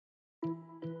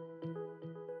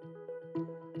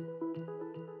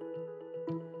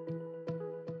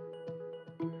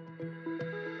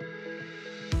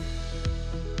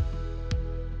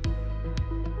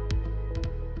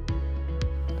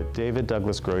David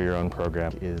Douglas Grow Your Own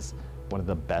program is one of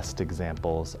the best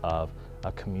examples of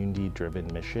a community-driven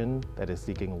mission that is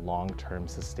seeking long-term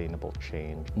sustainable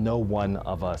change. No one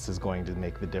of us is going to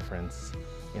make the difference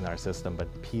in our system, but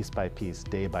piece by piece,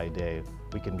 day by day,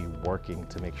 we can be working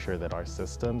to make sure that our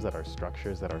systems, that our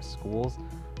structures, that our schools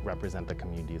represent the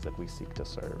communities that we seek to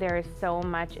serve. There is so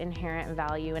much inherent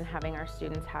value in having our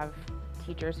students have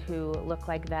teachers who look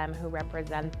like them, who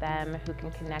represent them, who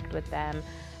can connect with them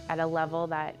at a level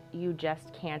that you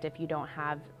just can't if you don't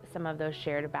have some of those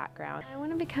shared backgrounds. I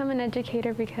want to become an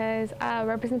educator because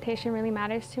representation really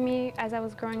matters to me. As I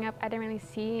was growing up, I didn't really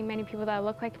see many people that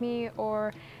look like me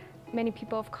or many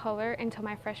people of color until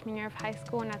my freshman year of high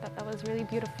school, and I thought that was really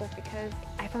beautiful because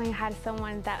I finally had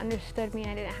someone that understood me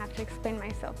and I didn't have to explain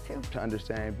myself to. To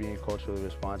understand being culturally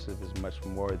responsive is much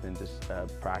more than just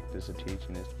practice of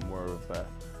teaching. It's more of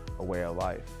a way of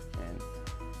life, and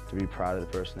to be proud of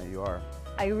the person that you are.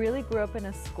 I really grew up in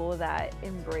a school that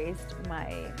embraced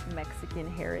my Mexican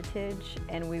heritage,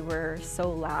 and we were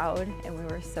so loud and we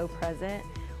were so present.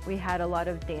 We had a lot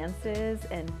of dances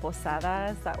and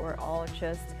posadas that were all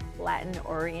just Latin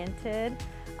oriented.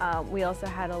 We also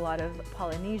had a lot of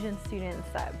Polynesian students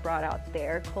that brought out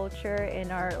their culture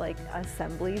in our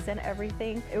assemblies and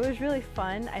everything. It was really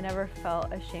fun. I never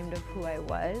felt ashamed of who I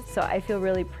was. So I feel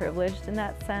really privileged in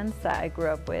that sense that I grew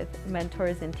up with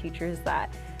mentors and teachers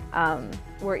that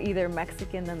were either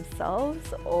Mexican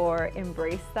themselves or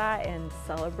embraced that and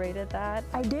celebrated that.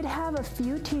 I did have a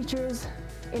few teachers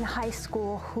in high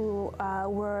school who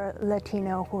were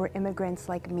Latino, who were immigrants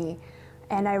like me.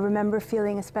 And I remember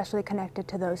feeling especially connected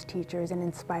to those teachers and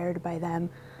inspired by them.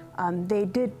 They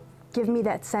did give me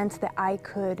that sense that I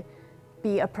could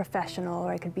be a professional,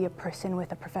 or I could be a person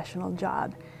with a professional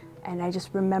job. And I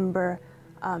just remember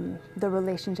the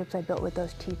relationships I built with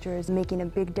those teachers making a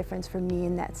big difference for me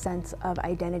in that sense of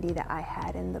identity that I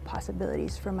had and the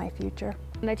possibilities for my future.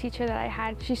 The teacher that I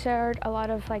had, she shared a lot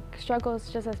of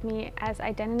struggles just as me, as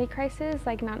identity crisis,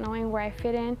 not knowing where I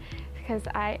fit in, because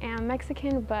I am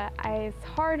Mexican, but it's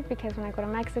hard because when I go to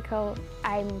Mexico,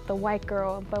 I'm the white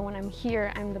girl, but when I'm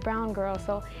here, I'm the brown girl.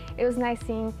 So it was nice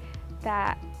seeing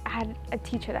that I had a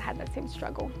teacher that had that same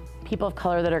struggle. People of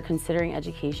color that are considering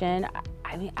education,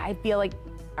 I feel like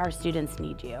our students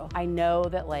need you. I know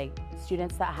that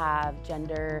students that have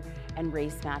gender and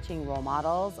race matching role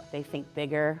models, they think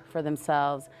bigger for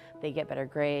themselves, they get better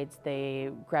grades,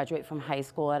 they graduate from high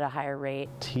school at a higher rate.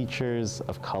 Teachers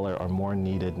of color are more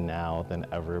needed now than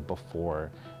ever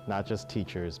before. Not just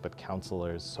teachers, but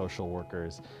counselors, social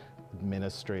workers,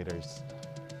 administrators.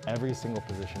 Every single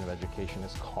position of education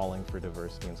is calling for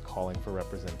diversity and is calling for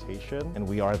representation, and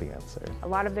we are the answer. A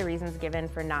lot of the reasons given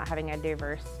for not having a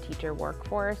diverse teacher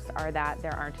workforce are that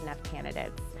there aren't enough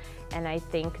candidates. And I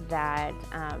think that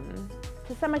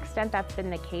to some extent that's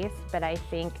been the case, but I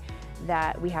think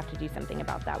that we have to do something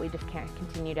about that. We just can't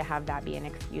continue to have that be an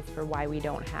excuse for why we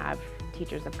don't have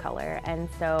teachers of color. And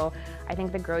so I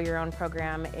think the Grow Your Own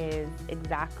program is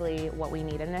exactly what we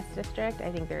need in this district.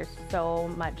 I think there's so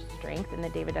much strength in the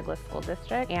David Douglas School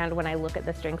District. And when I look at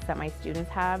the strengths that my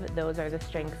students have, those are the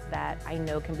strengths that I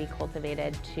know can be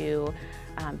cultivated to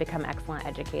become excellent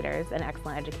educators and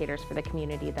excellent educators for the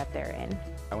community that they're in.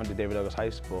 I went to David Douglas High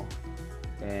School,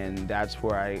 and that's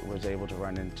where I was able to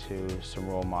run into some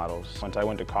role models. Once I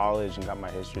went to college and got my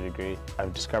history degree,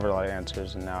 I've discovered a lot of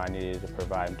answers, and now I needed to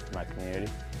provide them to my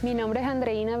community. Mi nombre es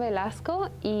Andreina Velasco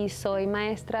y soy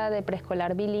maestra de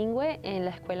preescolar bilingüe en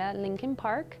la escuela Lincoln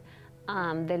Park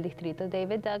del distrito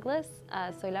David Douglas.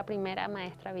 Soy la primera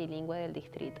maestra bilingüe del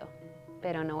distrito,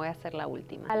 pero no voy a ser la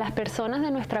última. A las personas de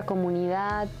nuestra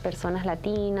comunidad, personas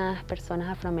latinas, personas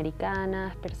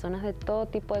afroamericanas, personas de todo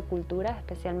tipo de culturas,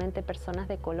 especialmente personas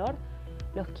de color,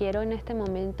 los quiero en este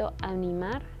momento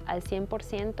animar al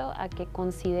 100% a que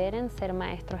consideren ser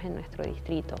maestros en nuestro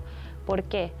distrito. ¿Por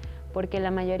qué? Porque la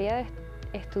mayoría de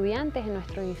estudiantes en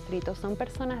nuestro distrito son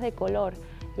personas de color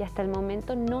y hasta el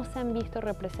momento no se han visto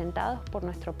representados por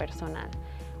nuestro personal.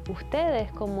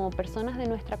 Ustedes, como personas de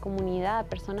nuestra comunidad,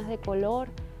 personas de color,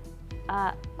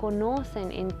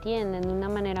 conocen, entienden de una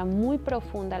manera muy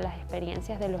profunda las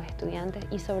experiencias de los estudiantes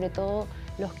y sobre todo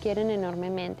los quieren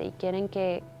enormemente y quieren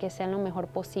que sean lo mejor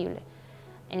posible.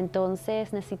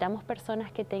 Entonces necesitamos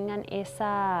personas que tengan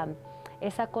esa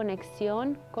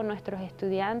conexión con nuestros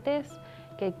estudiantes,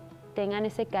 que tengan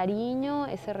ese cariño,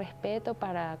 ese respeto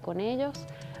con ellos,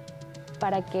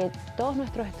 para que todos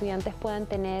nuestros estudiantes puedan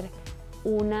tener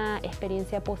una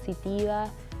experiencia positiva,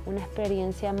 una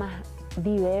experiencia más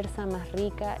diversa, más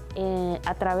rica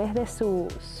a través de su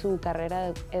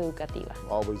carrera educativa.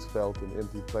 Always felt an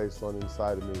empty place on the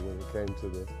inside of me when it came to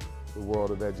the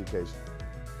world of education.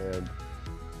 And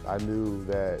I knew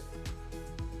that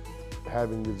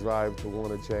having the drive to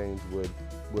want to change would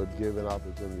give an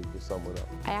opportunity for someone else.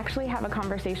 I actually have a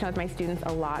conversation with my students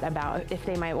a lot about if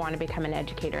they might want to become an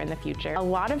educator in the future. A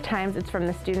lot of times it's from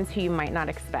the students who you might not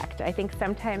expect. I think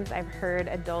sometimes I've heard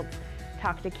adults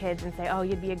talk to kids and say, oh,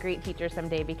 you'd be a great teacher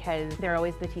someday because they're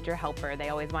always the teacher helper. They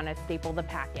always want to staple the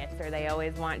packets, or they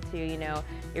always want to, you know,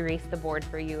 erase the board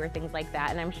for you or things like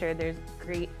that. And I'm sure there's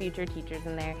great future teachers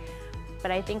in there. But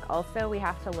I think also we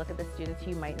have to look at the students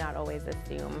who you might not always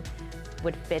assume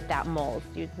would fit that mold.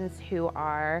 Students who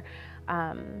are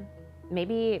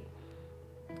maybe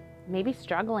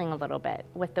struggling a little bit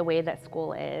with the way that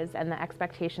school is and the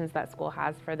expectations that school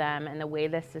has for them and the way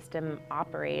the system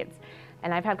operates.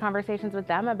 And I've had conversations with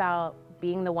them about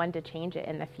being the one to change it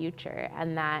in the future,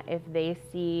 and that if they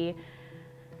see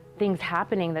things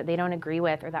happening that they don't agree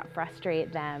with or that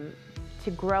frustrate them, to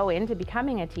grow into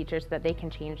becoming a teacher so that they can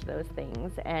change those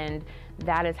things. And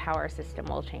that is how our system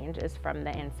will change, is from the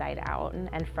inside out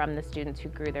and from the students who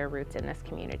grew their roots in this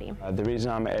community. The reason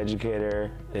I'm an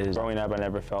educator is growing up I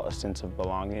never felt a sense of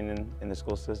belonging in the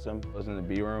school system. I was in the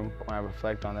B room. When I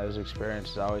reflect on those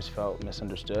experiences, I always felt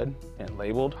misunderstood and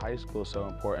labeled. High school is so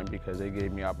important because it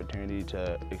gave me opportunity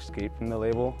to escape from the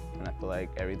label, and I feel like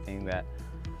everything that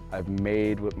I've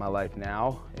made with my life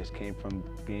now came from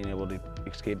being able to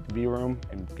escape the B room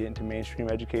and get into mainstream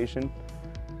education.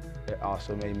 It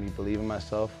also made me believe in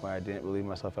myself when I didn't believe in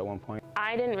myself at one point.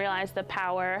 I didn't realize the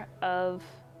power of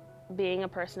being a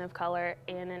person of color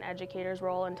in an educator's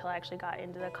role until I actually got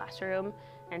into the classroom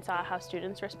and saw how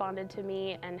students responded to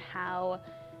me and how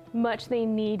much they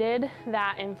needed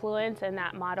that influence and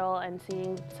that model, and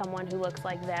seeing someone who looks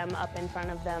like them up in front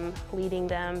of them, leading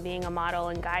them, being a model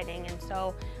and guiding. And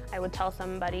so I would tell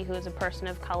somebody who is a person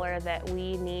of color that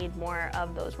we need more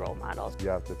of those role models. You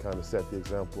have to kind of set the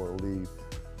example and lead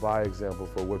by example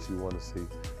for what you want to see.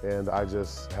 And I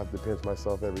just have to pinch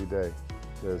myself every day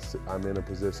because I'm in a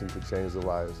position to change the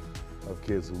lives of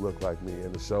kids who look like me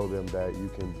and to show them that you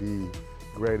can be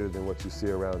greater than what you see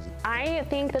around you. I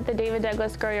think that the David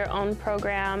Douglas Grow Your Own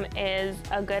program is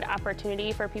a good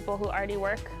opportunity for people who already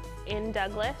work in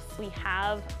Douglas. We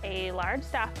have a large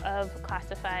staff of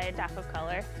classified staff of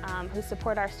color who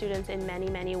support our students in many,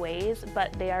 many ways,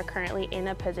 but they are currently in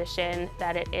a position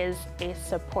that it is a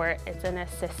support, it's an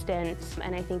assistance,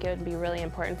 and I think it would be really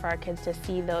important for our kids to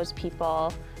see those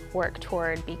people work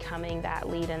toward becoming that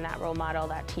lead and that role model,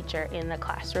 that teacher in the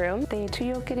classroom. De hecho,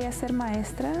 yo quería ser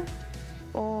maestra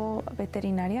o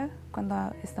veterinaria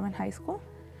cuando estaba en high school,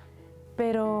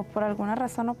 pero por alguna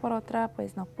razón o por otra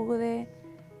pues no pude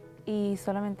y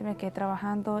solamente me quedé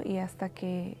trabajando, y hasta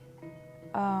que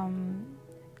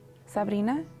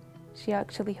Sabrina, she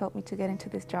actually helped me to get into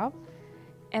this job,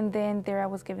 and then there I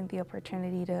was given the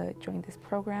opportunity to join this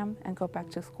program and go back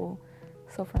to school.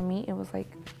 So for me it was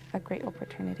like a great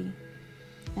opportunity,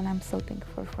 and I'm so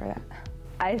thankful for that.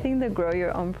 I think the Grow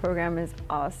Your Own program is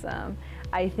awesome.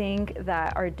 I think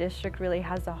that our district really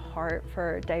has a heart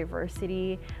for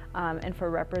diversity and for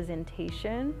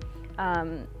representation,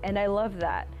 and I love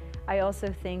that. I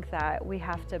also think that we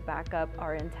have to back up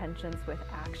our intentions with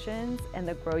actions, and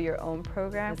the Grow Your Own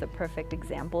program is a perfect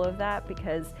example of that,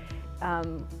 because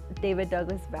David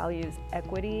Douglas values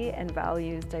equity and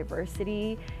values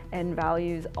diversity and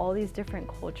values all these different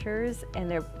cultures, and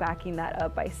they're backing that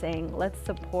up by saying, let's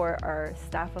support our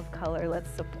staff of color, let's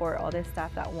support all this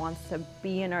staff that wants to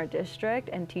be in our district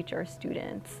and teach our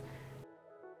students.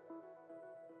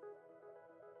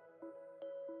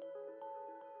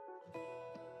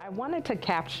 I wanted to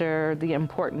capture the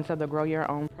importance of the Grow Your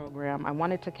Own program. I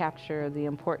wanted to capture the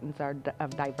importance of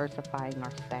diversifying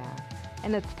our staff.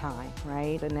 And it's time,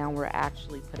 right? And now we're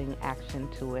actually putting action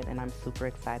to it, and I'm super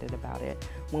excited about it.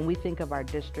 When we think of our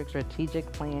district strategic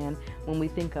plan, when we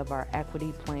think of our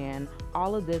equity plan,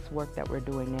 all of this work that we're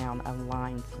doing now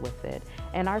aligns with it.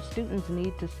 And our students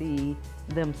need to see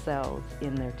themselves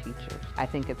in their teachers. I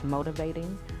think it's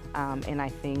motivating, and I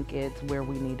think it's where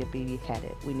we need to be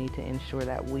headed. We need to ensure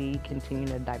that we continue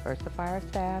to diversify our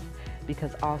staff,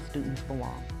 because all students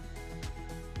belong.